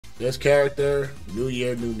This character, new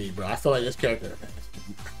year, new me, bro. I feel like this character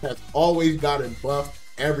has always gotten buffed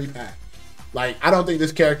every pack. Like, I don't think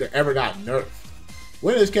this character ever got nerfed.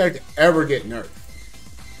 When did this character ever get nerfed?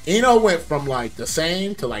 Eno went from like the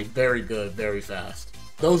same to like very good, very fast.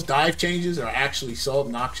 Those dive changes are actually so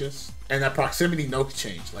obnoxious. And that proximity no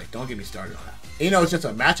change, like, don't get me started on that. Eno is just a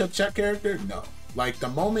matchup check character? No. Like, the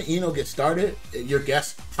moment Eno gets started, your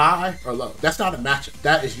guess high or low. That's not a matchup.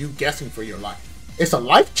 That is you guessing for your life. It's a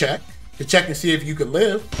life check to check and see if you can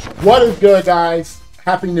live. What is good, guys?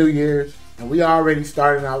 Happy New Year's. And we already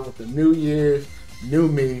started out with the New Year's, new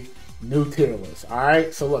me, new tier list. All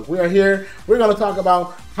right, so look, we are here. We're going to talk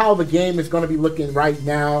about how the game is going to be looking right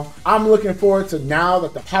now. I'm looking forward to now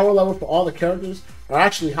that the power level for all the characters are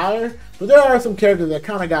actually higher, but there are some characters that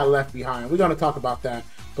kind of got left behind. We're going to talk about that.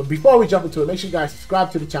 But before we jump into it, make sure you guys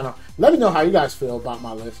subscribe to the channel. Let me know how you guys feel about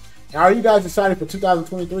my list. And are you guys excited for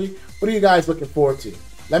 2023? What are you guys looking forward to?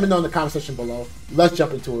 Let me know in the comment section below. Let's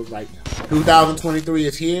jump into it right now. 2023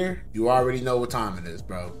 is here. You already know what time it is,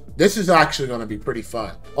 bro. This is actually going to be pretty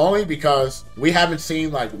fun. Only because we haven't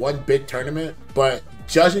seen like one big tournament, but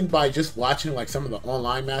judging by just watching like some of the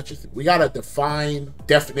online matches, we got a defined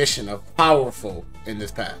definition of powerful in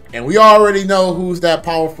this pack. And we already know who's that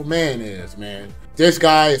powerful man is, man. This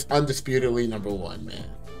guy is undisputedly #1, man.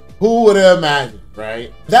 Who would have imagined,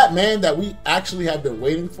 right? That man that we actually have been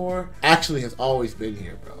waiting for actually has always been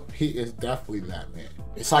here, bro. He is definitely that man.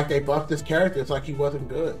 It's like they buffed this character. It's like he wasn't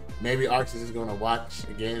good. Maybe ArcSys is going to watch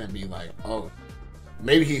again and be like, oh,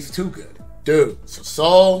 maybe he's too good. Dude, so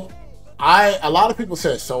Soul, a lot of people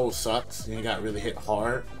said Soul sucks and he got really hit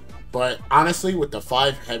hard. But honestly, with the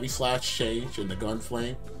 5 heavy slash change and the gun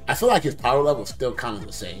flame, I feel like his power level is still kind of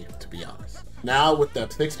the same, to be honest. Now with the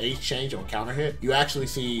 6H change on counter hit, you actually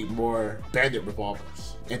see more bandit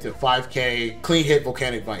revolvers into 5K clean hit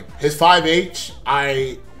volcanic viper. His 5H,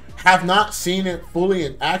 I have not seen it fully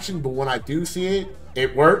in action, but when I do see it,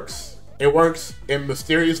 it works. It works in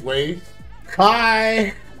mysterious ways.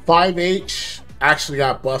 Kai 5H actually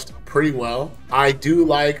got buffed pretty well. I do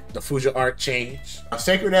like the Fuja art change.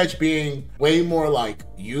 Sacred Edge being way more like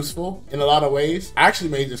useful in a lot of ways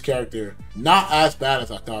actually made this character not as bad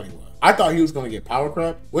as I thought he was. I thought he was going to get power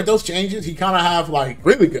crap. With those changes, he kind of have like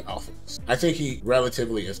really good offense. I think he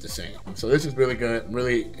relatively is the same. So this is really good. I'm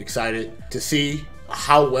really excited to see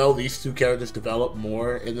how well these two characters develop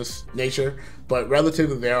more in this nature, but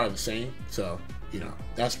relatively they are the same. So, you know,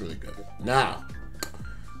 that's really good. Now,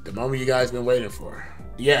 the moment you guys been waiting for.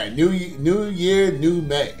 Yeah, new year, new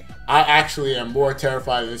May. I actually am more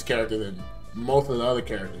terrified of this character than most of the other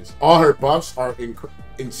characters. All her buffs are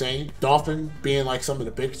insane. Dolphin being like some of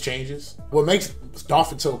the big changes. What makes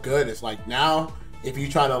Dolphin so good is like now, if you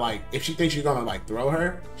try to like, if she thinks you're gonna like throw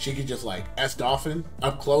her, she can just like S Dolphin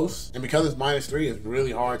up close. And because it's -3, it's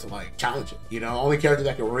really hard to like challenge it. You know, only character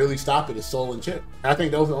that can really stop it is Soul and Chip. And I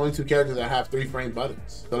think those are the only 2 characters that have 3-frame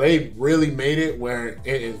buttons. So they really made it where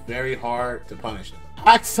it is very hard to punish them.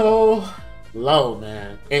 Axel low,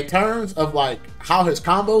 man. In terms of like how his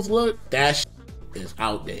combos look, that is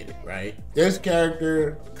outdated, right? This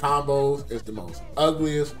character combos is the most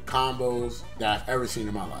ugliest combos that I've ever seen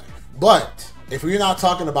in my life. But if we're not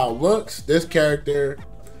talking about looks, this character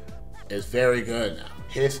is very good now.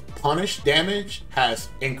 His punish damage has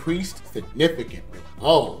increased significantly.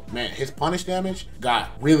 Oh man, his punish damage got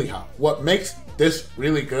really high. What makes this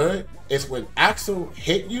really good is when Axel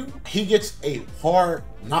hit you, he gets a hard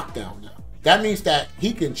knockdown now. That means that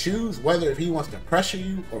he can choose whether if he wants to pressure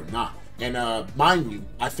you or not. And mind you,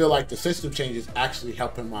 I feel like the system changes actually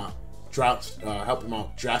help him out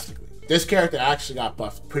drastically. This character actually got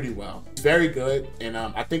buffed pretty well. It's very good, and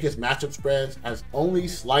I think his matchup spreads has only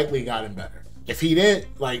slightly gotten better. If he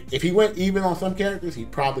didn't, like, if he went even on some characters,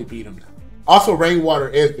 he'd probably beat him now. Also, Rainwater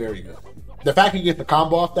is very good. The fact he gets the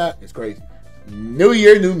combo off that is crazy. New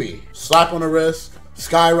year, new me. Slap on the wrist,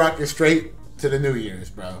 skyrocket straight to the New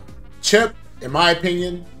Year's, bro. Chip, in my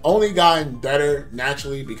opinion, only gotten better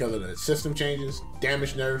naturally because of the system changes,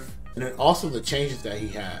 damage nerf, and then also the changes that he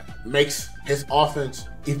had makes his offense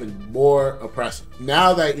even more oppressive.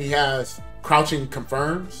 Now that he has crouching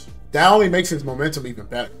confirms, that only makes his momentum even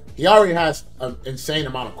better. He already has an insane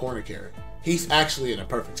amount of corner carry. He's actually in a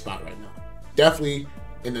perfect spot right now. Definitely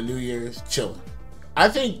in the New Year's, chilling. I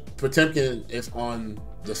think Potemkin is on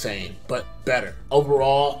the same, but better.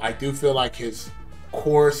 Overall, I do feel like his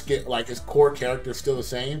core skill, like his core character is still the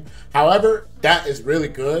same. However, that is really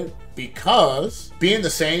good because being the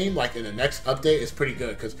same like in the next update is pretty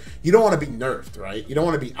good because you don't want to be nerfed, right? You don't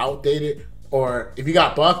want to be outdated, or if you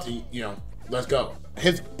got buffed, you know, let's go.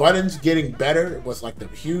 His buttons getting better was like the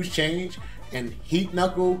huge change, and Heat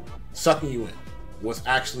Knuckle sucking you in. was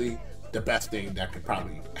actually the best thing that could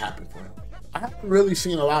probably happen for him. I haven't really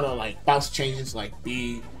seen a lot of like bounce changes like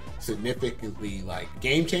be significantly like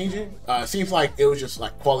game changing. Seems like it was just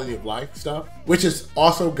like quality of life stuff, which is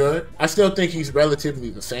also good. I still think he's relatively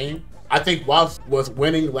the same. I think Wasp was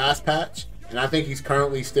winning last patch, and I think he's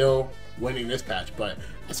currently still winning this patch, but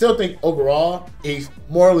I still think overall he's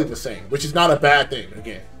morally the same, which is not a bad thing.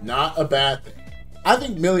 Again, not a bad thing. I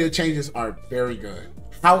think Millia changes are very good.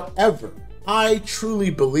 However, I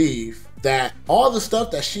truly believe that all the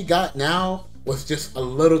stuff that she got now was just a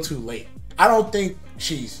little too late. I don't think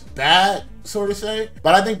she's bad, so to say,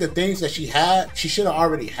 but I think the things that she had, she should have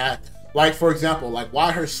already had them. Like, for example, like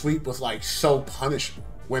why her sweep was like so punishable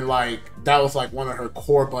when like that was like one of her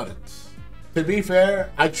core buttons. To be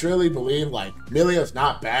fair, I truly believe like Millia's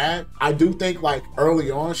not bad. I do think like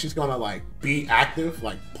early on she's gonna like be active,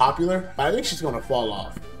 like popular, but I think she's gonna fall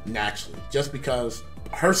off naturally just because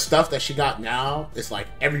her stuff that she got now is like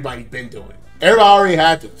everybody's been doing. Everybody already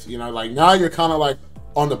had this, you know, like now you're kind of like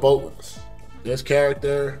on the boat with us. This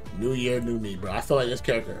character, new year, new me, bro. I feel like this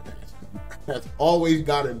character has always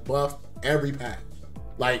gotten buffed every patch.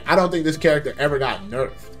 Like, I don't think this character ever got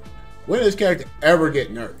nerfed. When did this character ever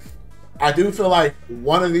get nerfed? I do feel like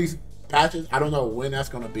one of these patches, I don't know when that's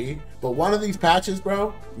gonna be, but one of these patches,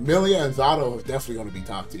 bro, Millia and Zato is definitely gonna be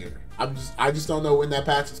top tier. I just don't know when that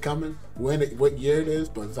patch is coming, what year it is,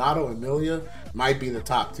 but Zato and Millia might be the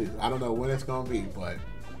top two. I don't know when it's gonna be, but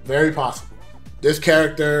very possible. This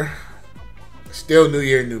character, still new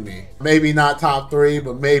year, new me. Maybe not top 3,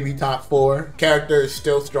 but maybe top 4. Character is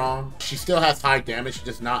still strong. She still has high damage,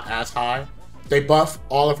 just not as high. They buffed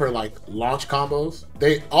all of her like launch combos.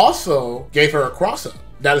 They also gave her a cross up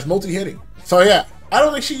that is multi-hitting. So yeah, I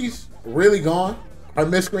don't think she's really gone. Her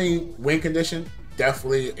mid-screen win condition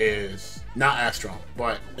definitely is not as strong,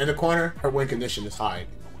 but in the corner, her win condition is high.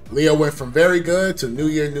 Leo went from very good to new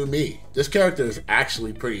year, new me. This character is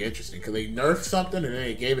actually pretty interesting because they nerfed something and then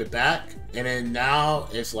they gave it back. And then now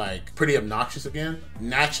it's like pretty obnoxious again.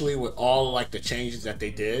 Naturally, with all like the changes that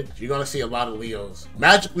they did, you're gonna see a lot of Leos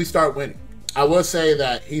magically start winning. I will say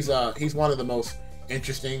that he's one of the most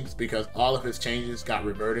interesting because all of his changes got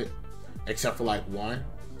reverted except for like one.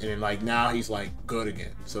 And then like now he's like good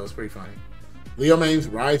again. So it's pretty funny. Leo mains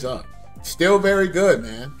rise up. Still very good,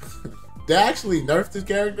 man. They actually nerfed his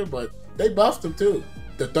character, but they buffed him too.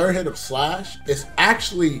 The third hit of Slash is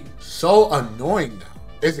actually so annoying now.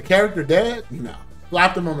 Is the character dead? No.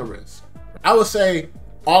 Slapped him on the wrist. I would say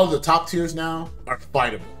all of the top tiers now are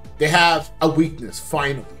fightable. They have a weakness,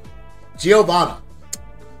 finally. Giovanna.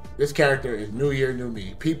 This character is new year, new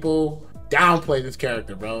me. People downplay this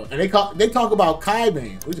character, bro. And they talk about Kai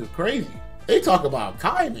mains, which is crazy. They talk about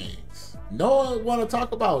Kai mains. No one want to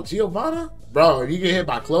talk about Giovanna? Bro, if you get hit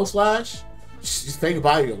by close slash, just think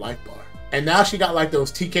about your life bar. And now she got like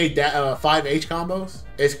those TK 5H combos.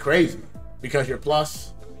 It's crazy because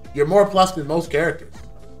you're more plus than most characters.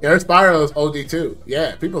 Yeah, her Spyro is OD too.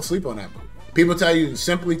 Yeah, people sleep on that move. People tell you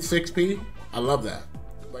simply 6P. I love that.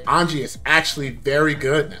 Anji is actually very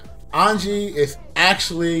good now. Anji is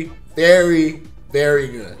actually very, very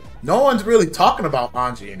good. No one's really talking about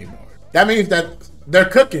Anji anymore. That means that they're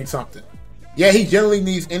cooking something. Yeah, he generally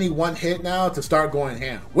needs any one hit now to start going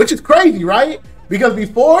ham, which is crazy, right? Because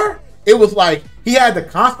before it was like he had to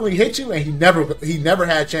constantly hit you and he never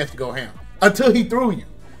had a chance to go ham until he threw you.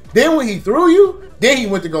 Then when he threw you, then he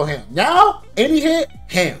went to go ham. Now, any hit,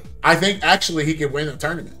 ham. I think actually he can win a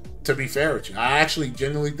tournament, to be fair with you. I actually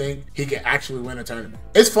genuinely think he can actually win a tournament.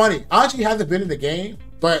 It's funny, Anji hasn't been in the game,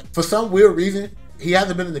 but for some weird reason, he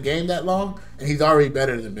hasn't been in the game that long and he's already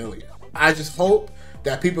better than Millia. I just hope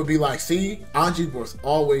that people be like, see, Anji was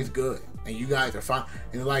always good and you guys are fine.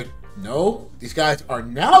 And they're like, no, these guys are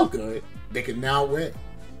now good. They can now win.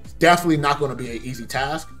 It's definitely not going to be an easy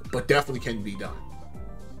task, but definitely can be done.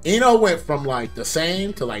 Ino went from like the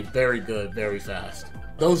same to like very good, very fast.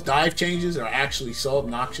 Those dive changes are actually so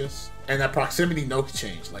obnoxious. And that proximity note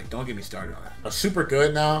change, like don't get me started on that. A super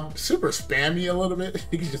good now, super spammy a little bit.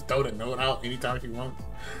 You can just throw the note out anytime she wants.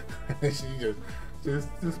 She just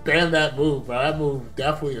spam that move, bro. That move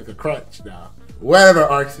definitely is a crutch now. Whatever,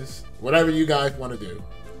 ArcSys. Whatever you guys want to do.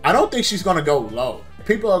 I don't think she's going to go low.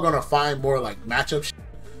 People are going to find more like matchup shit.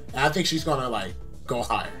 And I think she's going to like go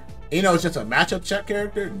higher. Ino is just a matchup check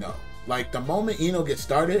character? No. Like the moment Ino gets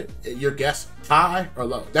started, you're guessing high or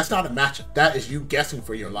low. That's not a matchup. That is you guessing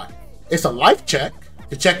for your life. It's a life check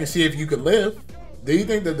to check and see if you can live. Do you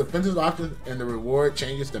think the defensive option and the reward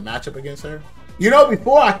changes the matchup against her? You know,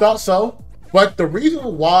 before I thought so. But the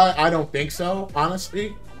reason why I don't think so,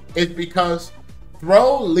 honestly, is because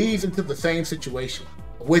throw leads into the same situation.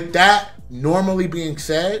 with that normally being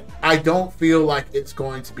said, I don't feel like it's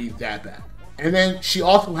going to be that bad. And then she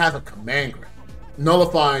also has a command grip.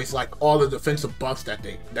 Nullifies like all the defensive buffs that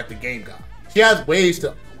the game got. She has ways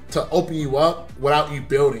to open you up without you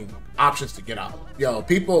building options to get out. Yo,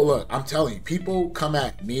 people, look, I'm telling you, people come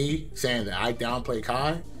at me saying that I downplay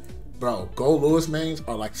Kai. Bro, Go Lewis mains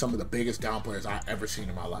are like some of the biggest downplayers I've ever seen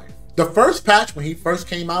in my life. The first patch, when he first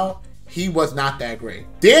came out, he was not that great.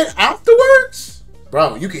 Then afterwards,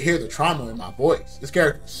 bro, you can hear the trauma in my voice. This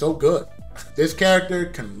character is so good. This character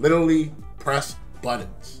can literally press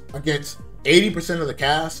buttons against 80% of the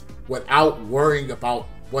cast without worrying about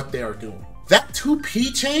what they are doing. That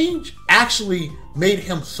 2P change actually made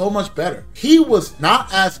him so much better. He was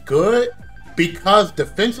not as good because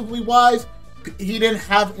defensively wise, he didn't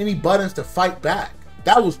have any buttons to fight back.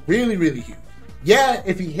 That was really, really huge. Yeah,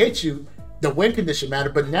 if he hits you, the win condition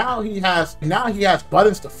mattered, but now he has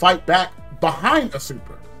buttons to fight back behind a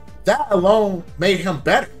super. That alone made him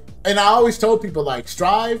better. And I always told people, like,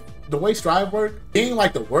 Strive, the way Strive works, being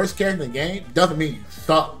like the worst character in the game doesn't mean you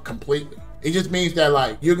suck completely. It just means that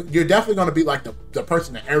like you're definitely gonna be like the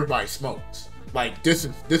person that everybody smokes. Like this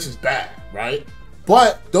is bad, right?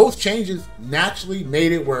 But those changes naturally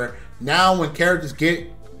made it where now when characters get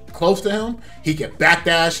close to him, he can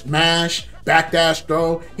backdash, mash, backdash,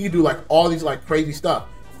 throw. He can do like all these like crazy stuff.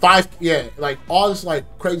 Like all this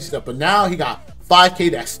like crazy stuff. But now he got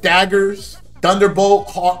 5K that staggers,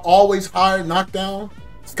 Thunderbolt, always higher knockdown,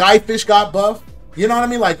 Skyfish got buffed. You know what I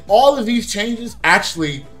mean? Like all of these changes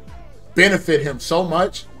actually benefit him so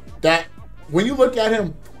much that when you look at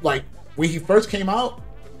him like when he first came out,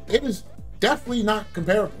 it is definitely not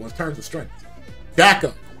comparable in terms of strength.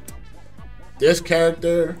 GEICO. This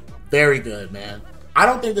character, very good, man. I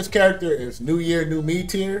don't think this character is new year, new me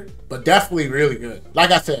tier, but definitely really good.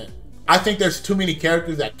 Like I said, I think there's too many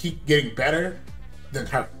characters that keep getting better than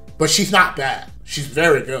her. But she's not bad. She's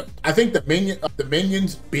very good. I think the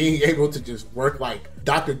minions being able to just work like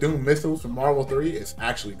Dr. Doom missiles from Marvel 3 is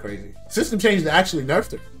actually crazy. System changes actually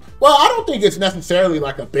nerfed her. Well, I don't think it's necessarily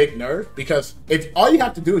like a big nerf because if all you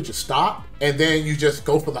have to do is just stop and then you just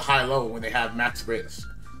go for the high-low when they have max risk.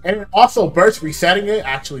 And also burst resetting it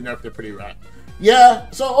actually nerfed it pretty right. Yeah,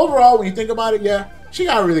 so overall when you think about it, yeah, she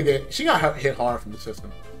got really good. She got hit hard from the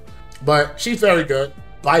system. But she's very good.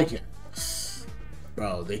 Biking.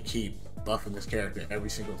 Bro, they keep buffing this character every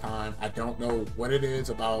single time. I don't know what it is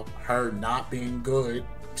about her not being good.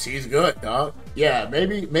 She's good, dog. Yeah,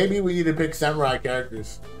 maybe we need to pick samurai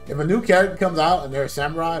characters. If a new character comes out and they're a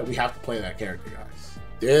samurai, we have to play that character, guys.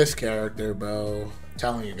 This character, bro, I'm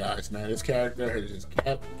telling you guys, man, this character has just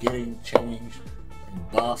kept getting changed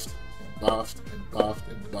and buffed and buffed and buffed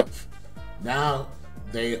and buffed. Now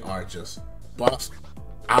they are just buffed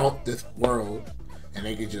out this world and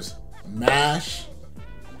they can just mash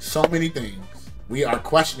so many things. We are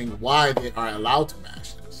questioning why they are allowed to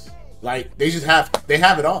mash this. Like they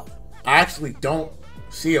have it all. I actually don't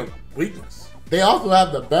see a weakness. They also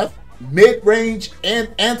have the best mid-range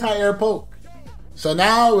and anti-air poke. So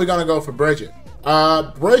now we're gonna go for Bridget.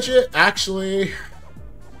 Bridget actually,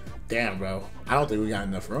 damn bro, I don't think we got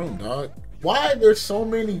enough room, dog. Why there's so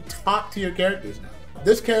many top tier characters now?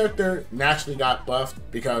 This character naturally got buffed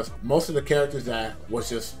because most of the characters that was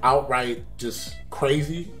just outright just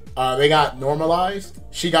crazy, they got normalized.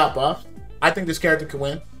 She got buffed. I think this character can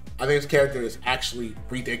win. I think this character is actually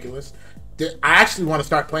ridiculous. I actually want to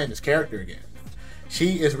start playing this character again.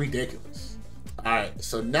 She is ridiculous. Alright,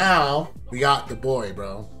 so now we got the boy,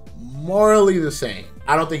 bro. Morally the same.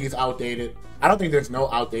 I don't think he's outdated. I don't think there's no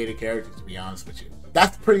outdated characters, to be honest with you.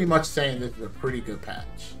 That's pretty much saying this is a pretty good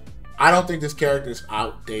patch. I don't think this character is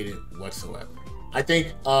outdated whatsoever. I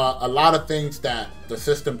think a lot of things that the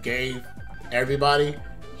system gave everybody,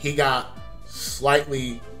 he got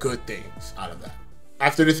slightly good things out of that.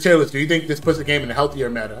 After this tier list, do you think this puts the game in a healthier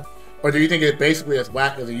meta? Or do you think it's basically as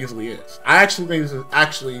whack as it usually is? I actually think this is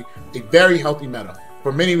actually a very healthy meta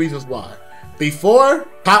for many reasons why. Before,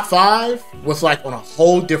 top 5 was like on a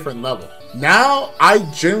whole different level. Now, I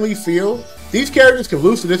generally feel these characters can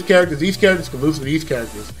lose to this character, these characters can lose to these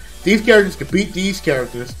characters. These characters can beat these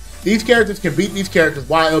characters. These characters can beat these characters.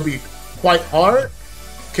 While it'll be quite hard,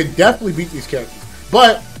 can definitely beat these characters.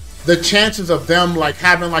 But the chances of them like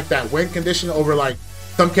having like that win condition over like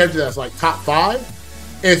some character that's like top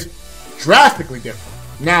 5 is drastically different.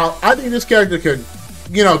 Now, I think this character could,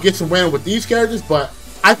 you know, get some win with these characters, but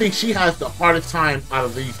I think she has the hardest time out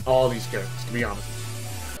of all these characters, to be honest.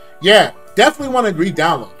 Yeah, definitely want to agree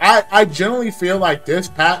download. I generally feel like this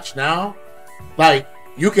patch now, like,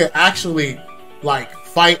 you can actually like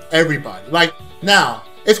fight everybody. Like now,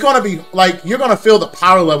 it's gonna be like you're gonna feel the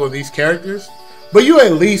power level of these characters, But you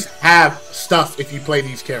at least have stuff if you play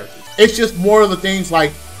these characters. It's just more of the things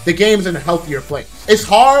like the game's in a healthier place. It's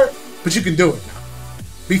hard, but you can do it now.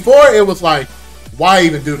 Before, it was like, why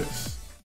even do this?